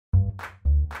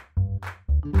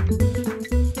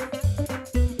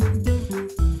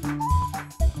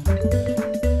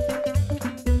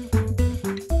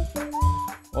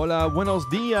Hola, buenos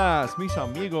dias, mis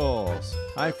amigos.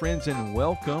 Hi, friends, and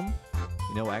welcome.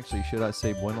 Actually, should I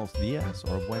say buenos dias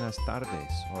or buenas tardes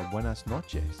or buenas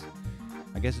noches?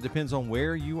 I guess it depends on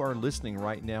where you are listening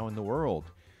right now in the world.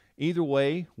 Either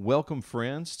way, welcome,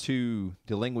 friends, to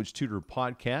the Language Tutor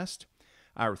podcast,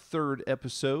 our third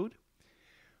episode.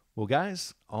 Well,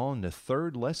 guys, on the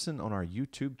third lesson on our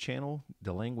YouTube channel,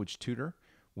 The Language Tutor,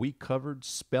 we covered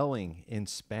spelling in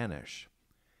Spanish.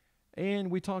 And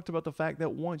we talked about the fact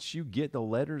that once you get the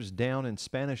letters down in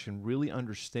Spanish and really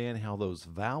understand how those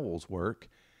vowels work,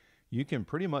 you can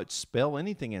pretty much spell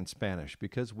anything in Spanish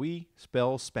because we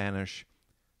spell Spanish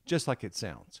just like it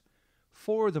sounds,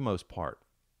 for the most part.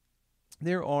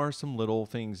 There are some little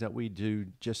things that we do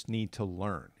just need to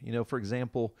learn. For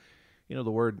example, the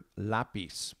word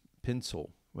lápiz, pencil.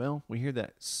 Well, we hear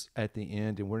that at the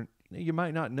end, and you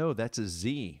might not know that's a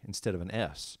Z instead of an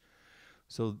S.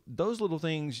 So those little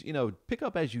things, pick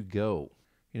up as you go.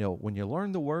 When you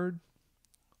learn the word,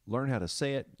 learn how to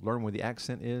say it, learn where the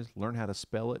accent is, learn how to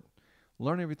spell it,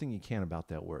 learn everything you can about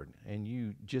that word, and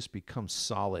you just become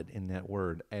solid in that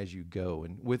word as you go.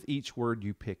 And with each word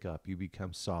you pick up, you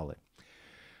become solid.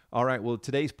 All right, well,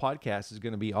 today's podcast is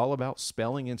going to be all about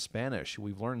spelling in Spanish.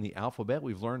 We've learned the alphabet,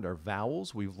 we've learned our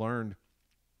vowels, we've learned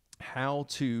how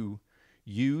to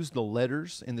use the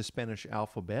letters in the Spanish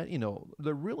alphabet.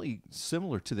 They're really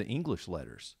similar to the English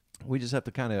letters. We just have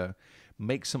to kind of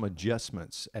make some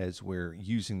adjustments as we're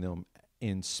using them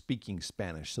in speaking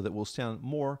Spanish so that we'll sound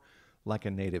more like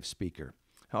a native speaker.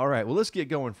 All right, well, let's get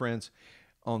going, friends.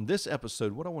 On this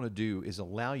episode, what I want to do is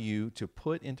allow you to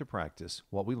put into practice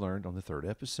what we learned on the third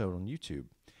episode on YouTube.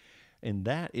 And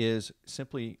that is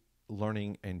simply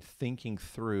learning and thinking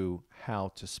through how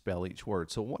to spell each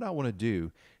word. So what I want to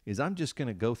do is I'm just going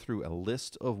to go through a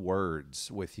list of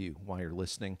words with you while you're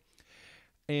listening.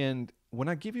 And when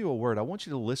I give you a word, I want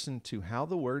you to listen to how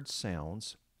the word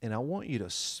sounds, and I want you to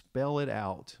spell it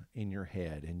out in your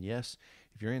head. And yes,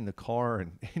 if you're in the car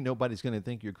and nobody's going to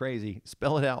think you're crazy,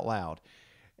 spell it out loud.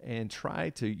 And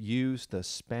try to use the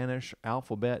Spanish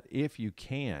alphabet if you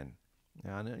can.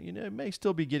 Now, I know, it may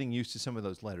still be getting used to some of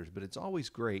those letters, but it's always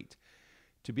great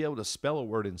to be able to spell a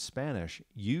word in Spanish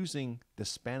using the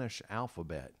Spanish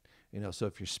alphabet. So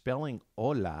if you're spelling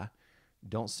hola,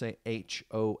 don't say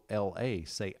H-O-L-A,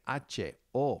 say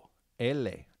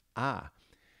H-O-L-A,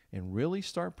 and really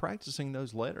start practicing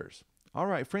those letters. All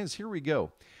right, friends, here we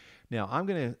go. Now, I'm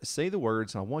going to say the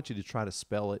words, and I want you to try to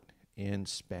spell it in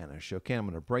Spanish. Okay, I'm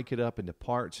going to break it up into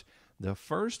parts. The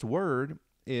first word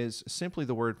is simply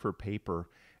the word for paper,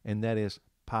 and that is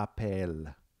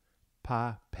papel.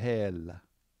 Papel.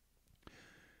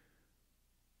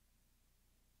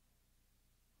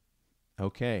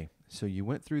 Okay, so you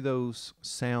went through those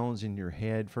sounds in your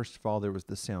head. First of all, there was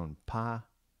the sound pa.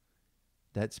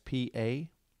 That's P-A,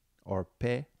 or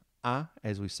P-A,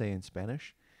 as we say in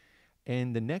Spanish.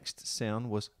 And the next sound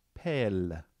was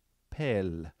pel.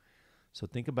 Pel. So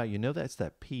think about, that's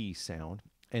that P sound.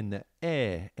 And the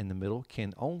E in the middle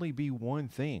can only be one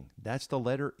thing. That's the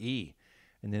letter E.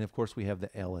 And then, of course, we have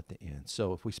the L at the end.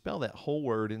 So if we spell that whole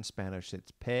word in Spanish,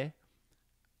 it's P,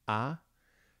 A,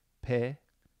 P,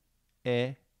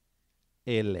 E,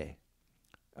 L.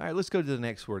 All right, let's go to the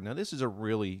next word. Now, this is a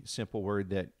really simple word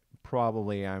that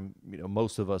probably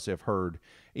most of us have heard,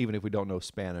 even if we don't know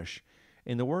Spanish.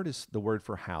 And the word is the word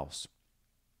for house.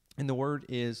 And the word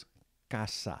is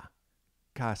casa.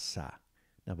 Casa.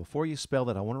 Now, before you spell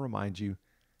that, I want to remind you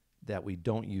that we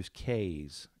don't use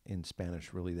K's in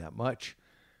Spanish really that much.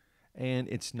 And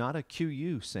it's not a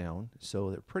QU sound, so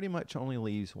it pretty much only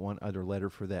leaves one other letter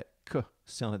for that K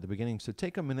sound at the beginning. So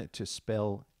take a minute to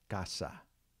spell casa.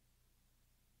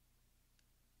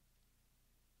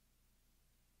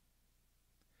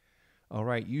 All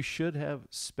right, you should have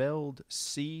spelled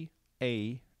C-A-S-A.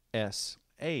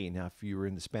 Now, if you were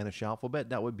in the Spanish alphabet,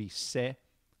 that would be C-A-S-A.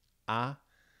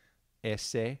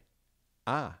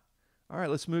 All right,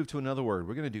 let's move to another word.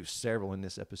 We're going to do several in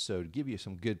this episode, give you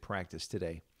some good practice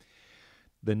today.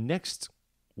 The next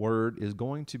word is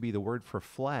going to be the word for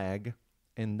flag,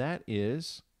 and that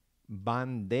is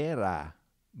bandera.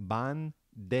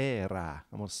 Bandera.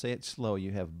 I'm going to say it slow.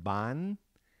 You have ban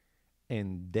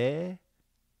and de,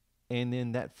 and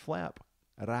then that flap,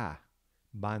 ra.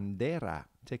 Bandera.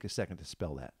 Take a second to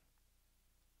spell that.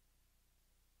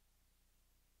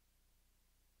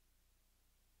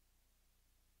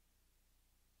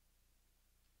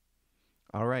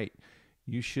 All right.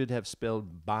 You should have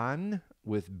spelled ban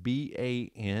with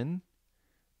B-A-N,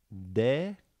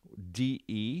 de,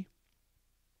 D-E,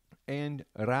 and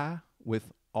ra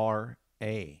with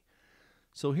R-A.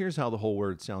 So here's how the whole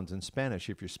word sounds in Spanish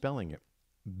if you're spelling it.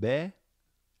 B-A-N-D-E-E-A.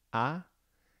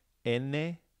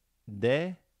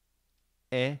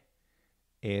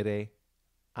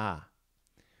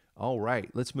 All right,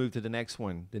 let's move to the next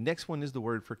one. The next one is the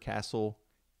word for castle.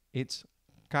 It's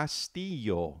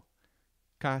castillo.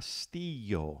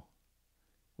 Castillo.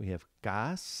 We have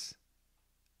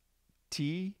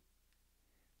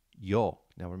yo.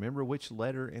 Now remember which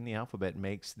letter in the alphabet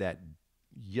makes that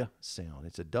y sound.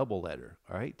 It's a double letter.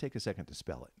 All right, take a second to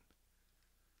spell it.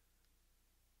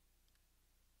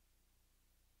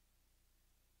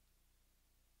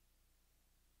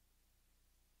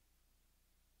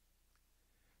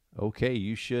 Okay,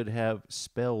 you should have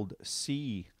spelled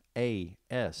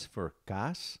C-A-S for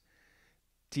cas.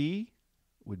 T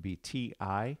would be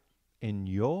T-I, and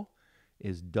yo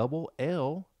is double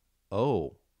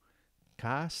L-O.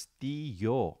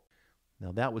 Castillo.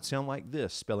 Now that would sound like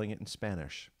this, spelling it in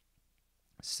Spanish.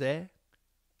 C-A-S-T-I-L-L-O.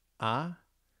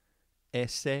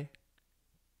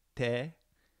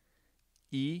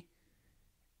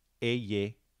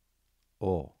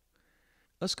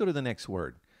 Let's go to the next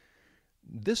word.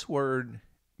 This word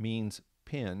means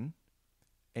pin,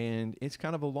 and it's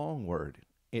kind of a long word.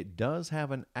 It does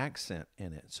have an accent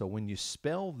in it. So when you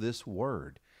spell this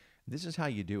word, this is how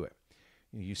you do it.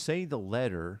 You say the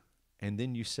letter, and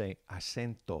then you say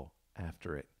acento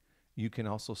after it. You can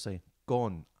also say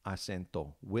con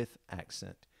acento, with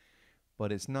accent.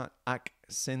 But it's not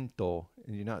accento.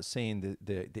 You're not saying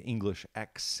the English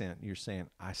accent. You're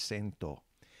saying acento.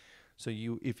 So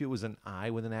if it was an I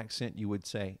with an accent, you would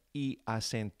say y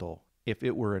acento. If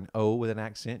it were an O with an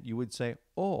accent, you would say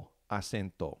o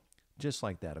acento. Just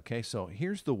like that, okay? So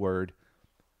here's the word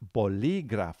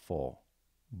bolígrafo.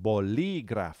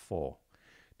 Bolígrafo.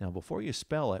 Now, before you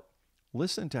spell it,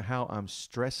 listen to how I'm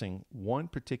stressing one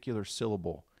particular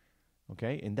syllable,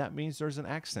 okay? And that means there's an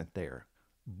accent there.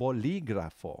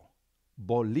 Bolígrafo.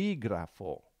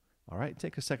 Bolígrafo. All right,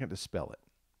 take a second to spell it.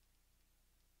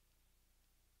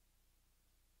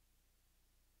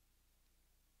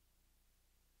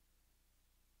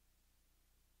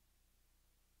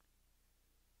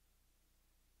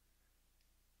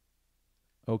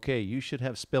 Okay, you should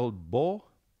have spelled bo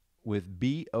with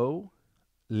B-O,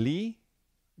 li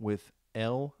with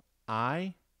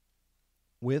L-I,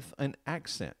 with an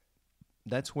accent.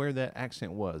 That's where that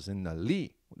accent was, in the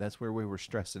li. That's where we were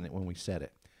stressing it when we said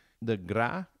it. The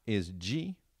gra is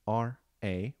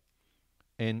G-R-A,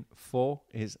 and fo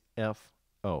is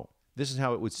F-O. This is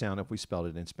how it would sound if we spelled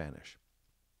it in Spanish.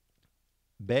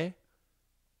 B,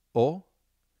 O,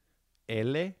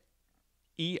 L, I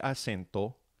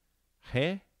acento,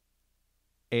 G,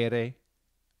 R,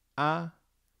 A,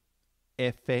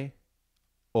 F,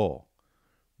 O.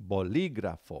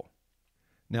 Bolígrafo.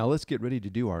 Now let's get ready to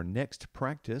do our next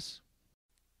practice.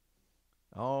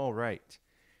 All right.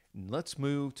 Let's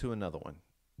move to another one.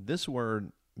 This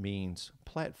word means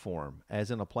platform,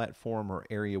 as in a platform or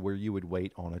area where you would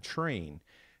wait on a train.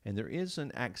 And there is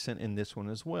an accent in this one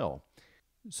as well.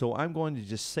 So I'm going to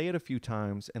just say it a few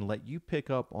times and let you pick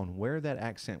up on where that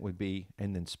accent would be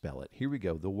and then spell it. Here we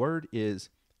go. The word is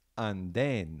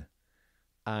anden.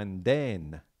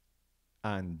 Anden.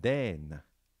 Anden.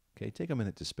 Okay, take a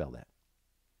minute to spell that.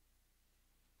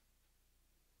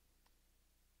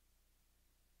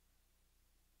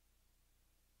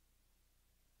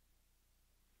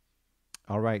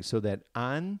 All right, so that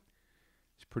an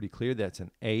is pretty clear. That's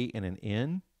an A and an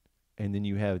N. And then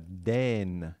you have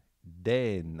den.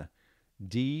 Den.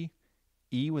 D,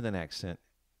 E with an accent,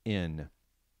 N.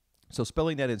 So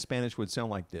spelling that in Spanish would sound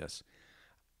like this.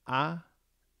 A,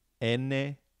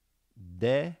 N,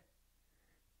 D,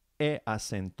 E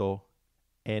acento,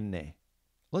 N.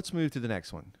 Let's move to the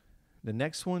next one. The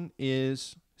next one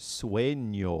is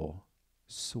sueño.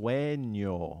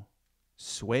 Sueño.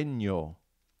 Sueño.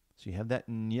 So you have that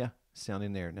ñ sound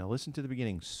in there. Now listen to the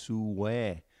beginning.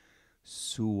 Sue.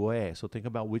 Sue. So think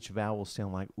about which vowels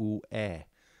sound like ue.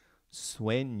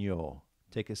 Sueño.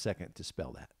 Take a second to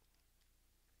spell that.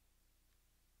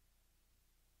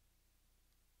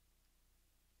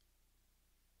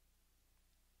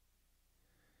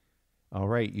 All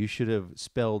right, you should have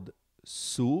spelled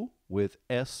su with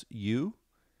S-U,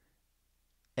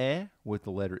 e with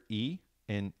the letter E,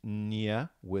 and ñ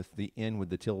with the N with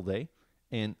the tilde,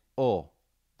 and o,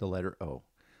 the letter O.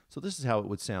 So this is how it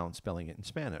would sound spelling it in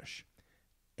Spanish.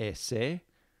 S,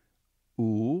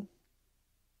 U,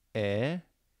 E,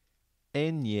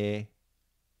 N,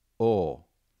 O.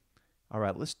 All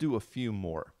right, let's do a few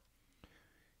more.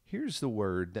 Here's the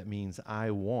word that means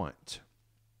I want.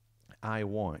 I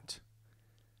want.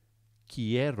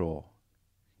 Quiero.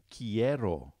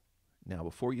 quiero. Now,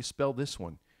 before you spell this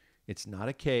one, it's not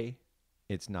a K,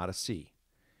 it's not a C.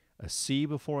 A C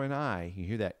before an I, you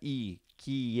hear that E,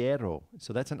 quiero.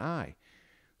 So that's an I.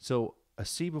 So a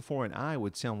C before an I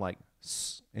would sound like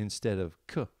S instead of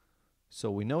K.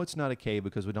 So we know it's not a K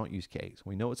because we don't use Ks.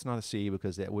 We know it's not a C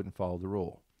because that wouldn't follow the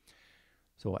rule.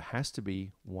 So it has to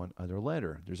be one other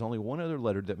letter. There's only one other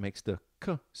letter that makes the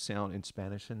K sound in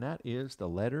Spanish, and that is the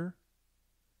letter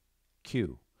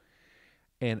Q.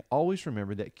 And always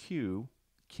remember that Q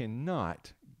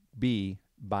cannot be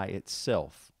by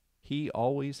itself. He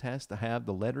always has to have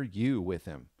the letter U with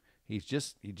him. He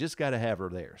just got to have her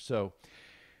there. So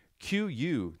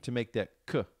Q-U to make that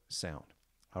K sound.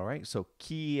 All right, so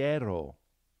quiero,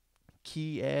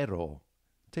 quiero.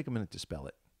 Take a minute to spell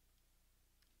it.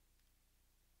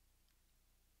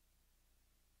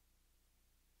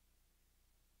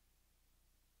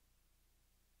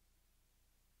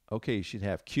 Okay, you should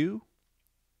have Q,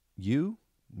 U,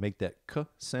 make that K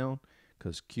sound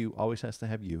because Q always has to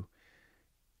have U.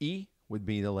 E would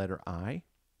be the letter I,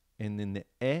 and then the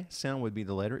E sound would be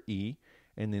the letter E,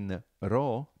 and then the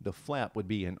ro, the flap, would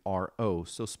be an R-O.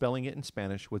 So spelling it in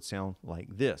Spanish would sound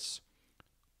like this.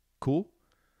 Q,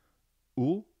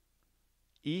 U,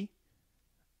 I,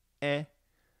 E,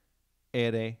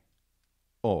 R,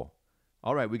 O.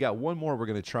 All right, we got one more we're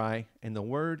going to try, and the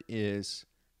word is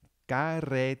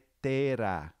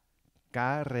carretera,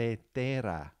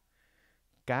 carretera,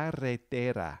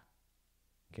 carretera.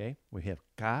 Okay, we have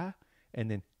ca,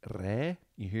 and then re.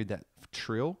 You hear that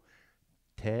trill.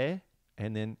 Te,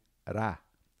 and then ra.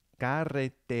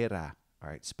 Carretera. All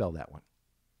right, spell that one.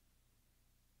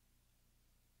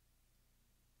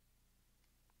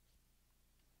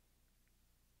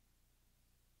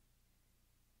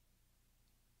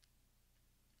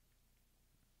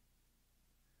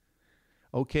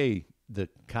 Okay, the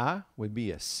ka would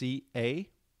be a C-A.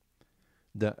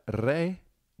 The re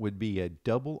would be a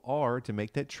double R to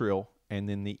make that trill, and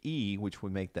then the E, which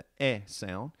would make the E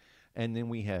sound. And then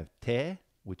we have te,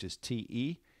 which is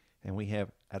T-E, and we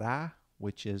have ra,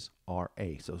 which is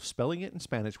R-A. So spelling it in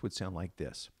Spanish would sound like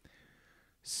this.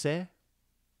 C,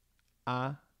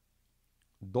 A,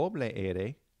 doble R,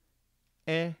 E,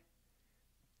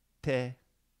 T,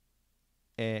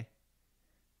 E,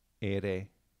 R, A.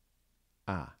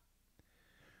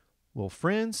 Well,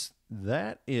 friends,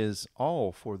 that is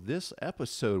all for this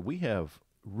episode. We have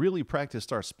really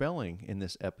practiced our spelling in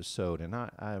this episode, and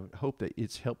I hope that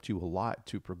it's helped you a lot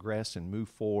to progress and move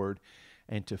forward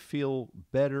and to feel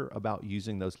better about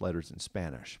using those letters in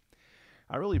Spanish.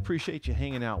 I really appreciate you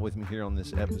hanging out with me here on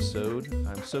this episode.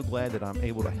 I'm so glad that I'm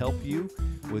able to help you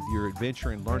with your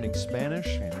adventure in learning Spanish,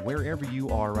 and wherever you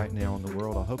are right now in the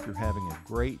world, I hope you're having a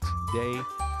great day,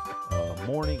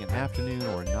 morning and afternoon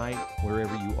or night,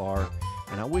 wherever you are.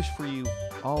 And I wish for you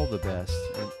all the best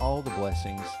and all the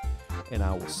blessings. And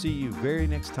I will see you very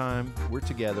next time we're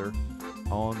together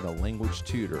on the Language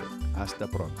Tutor. Hasta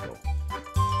pronto.